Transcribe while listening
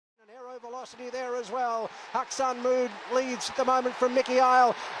Aerovelocity there as well. Haksan Mood leads at the moment from Mickey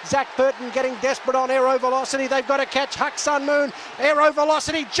Isle. Zac Purton getting desperate on Aerovelocity. They've got to catch Haksan Moon.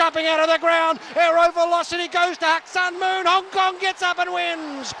 Aerovelocity jumping out of the ground. Aerovelocity goes to Haksan Moon. Hong Kong gets up and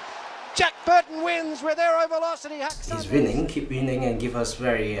wins. Zac Purton wins with Aerovelocity. He's winning, keep winning, and give us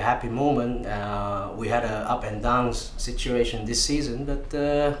very happy moment. We had an up and down situation this season, but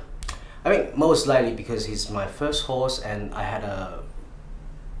I mean most likely because he's my first horse, and I had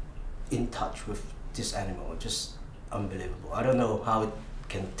in touch with this animal, just unbelievable. I don't know how it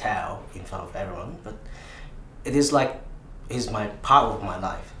can tell in front of everyone, but it is like he's my part of my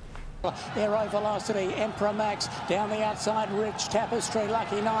life. Aerovelocity, Emperor Max down the outside, Rich Tapestry,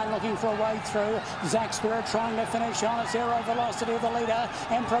 Lucky Nine looking for a way through. Zac Spirit trying to finish on. It's Aerovelocity the leader.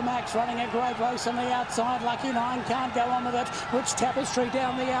 Emperor Max running a great race on the outside. Lucky Nine can't go on with it. Rich Tapestry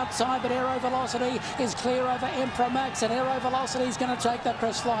down the outside, but Aerovelocity is clear over Emperor Max, and Aerovelocity is going to take that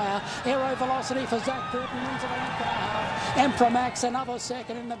Chris Flyer. Aerovelocity for Zac Purton wins it a length and a half. Emperor Max another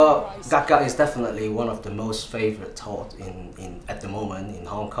second in the race. Gaga is definitely one of the most favourite horse at the moment in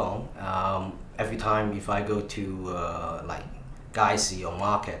Hong Kong. Every time if I go to like Gaisi or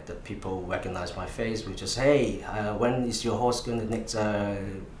market, that people recognize my face, we just, hey, when is your horse going to next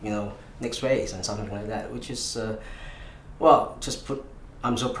next race and something like that, which is well,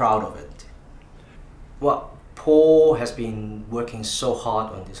 I'm so proud of it. Well, Paul has been working so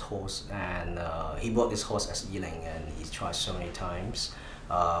hard on this horse, and he bought this horse as Yiling, and he tried so many times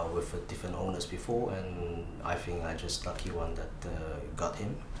with different owners before, and I think I just lucky one that got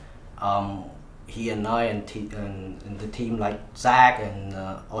him. He and I and the team like Zac, and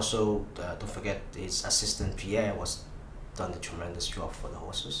also don't forget his assistant Pierre was done a tremendous job for the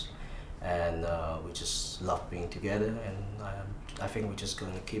horses, and we just love being together, and I think we're just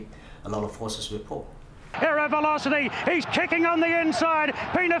going to keep a lot of horses with Paul. Aerovelocity, he's kicking on the inside.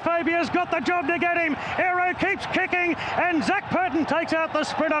 Pinophobia's got the job to get him. Aero keeps kicking, and Zac Purton takes out the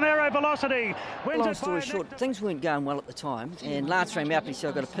sprint on Aerovelocity. Long story short, things weren't going well at the time, and Lance rang me up and he said,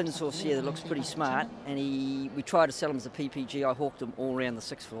 I've got a pins horse here that looks pretty smart, and we tried to sell him as a PPG. I hawked him all around the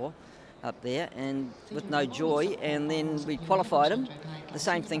sixth floor up there, and with no joy, and then we qualified him. The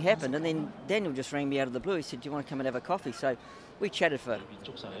same thing happened, and then Daniel just rang me out of the blue. He said, do you want to come and have a coffee? So we chatted for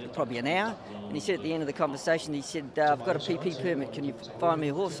probably an hour, and he said at the end of the conversation, he said, I've got a PP permit, can you find me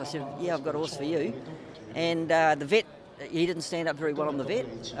a horse? I said, yeah, I've got a horse for you. And the vet, he didn't stand up very well on the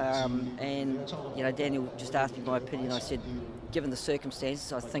vet, and you know, Daniel just asked me my opinion. I said, given the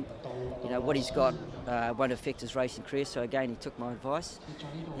circumstances, I think what he's got won't affect his racing career. So again, he took my advice,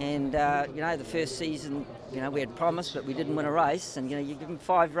 and the first season, we had promised, but we didn't win a race. And you give him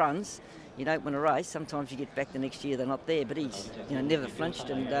 5 runs, you don't win a race. Sometimes you get back the next year, they're not there. But he's never flinched,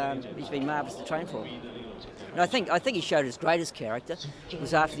 and he's been marvellous to train for. And I think he showed his greatest character. It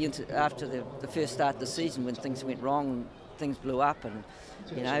was after the first start of the season when things went wrong and things blew up, and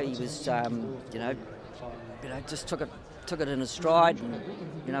he was just took it in his stride,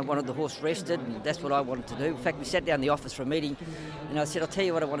 and wanted the horse rested, and that's what I wanted to do. In fact, we sat down in the office for a meeting, and I said, I'll tell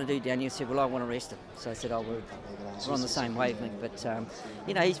you what I want to do, Daniel. He said, well, I want to rest him. So I said, oh, we're on the same wavelength.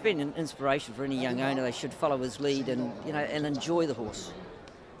 But he's been an inspiration for any young owner. They should follow his lead and and enjoy the horse,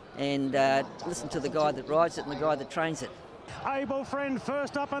 and listen to the guy that rides it and the guy that trains it. Able Friend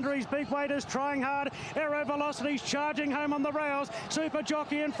first up under his big weighters, trying hard. Aerovelocity's charging home on the rails. Super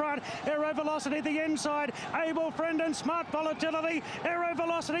Jockey in front. Aerovelocity the inside. Able Friend and Smart Volatility.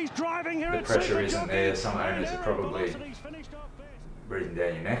 Aerovelocity's driving here. The pressure isn't there. Some owners are probably breathing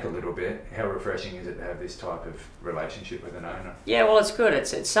down your neck a little bit. How refreshing is it to have this type of relationship with an owner? Yeah, well, it's good.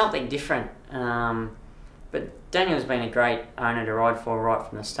 It's something different. But Daniel's been a great owner to ride for right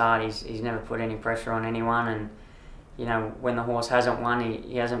from the start. He's never put any pressure on anyone, and when the horse hasn't won,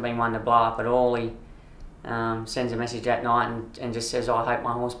 he hasn't been one to blow up at all. He sends a message at night and just says, I hope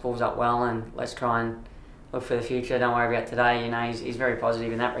my horse pulls up well, and let's try and look for the future. Don't worry about today. He's very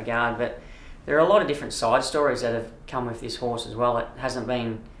positive in that regard. But there are a lot of different side stories that have come with this horse as well. It hasn't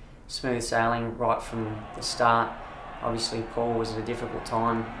been smooth sailing right from the start. Obviously, Paul was at a difficult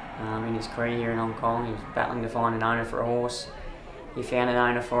time in his career here in Hong Kong. He was battling to find an owner for a horse. He found an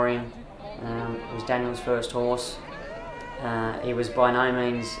owner for him. It was Daniel's first horse. He was by no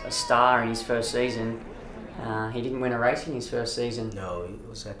means a star in his first season. He didn't win a race in his first season. No, he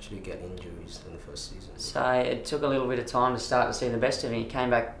was actually getting injuries in the first season. So it took a little bit of time to start to see the best of him. He came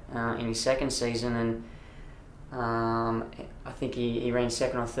back in his second season, and I think he ran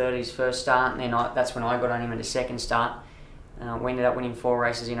second or third at his first start, and then that's when I got on him at his second start. We ended up winning 4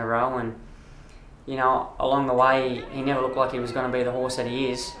 races in a row, and along the way he never looked like he was going to be the horse that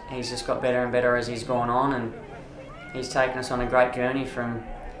he is. He's just got better and better as he's gone on, and he's taken us on a great journey from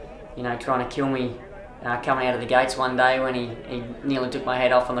you know, trying to kill me coming out of the gates one day when he nearly took my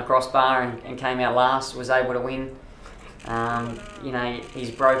head off on the crossbar and came out last, was able to win. You know,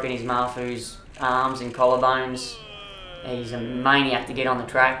 he's broken his Mafu's arms and collarbones. He's a maniac to get on the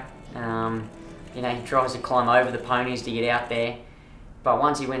track. You know, he tries to climb over the ponies to get out there. But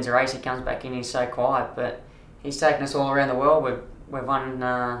once he wins a race, he comes back in, he's so quiet. But he's taken us all around the world. We've won,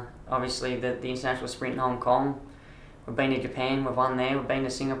 obviously, the international sprint in Hong Kong. We've been to Japan, we've won there. We've been to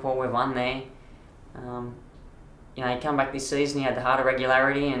Singapore, we've won there. You know, he come back this season, he had the heart of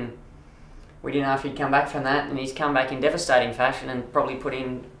regularity, and we didn't know if he'd come back from that, and he's come back in devastating fashion and probably put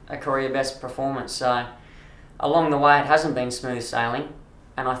in a career best performance. So along the way, it hasn't been smooth sailing,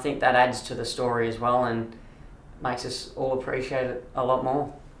 and I think that adds to the story as well and makes us all appreciate it a lot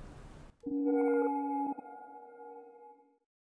more.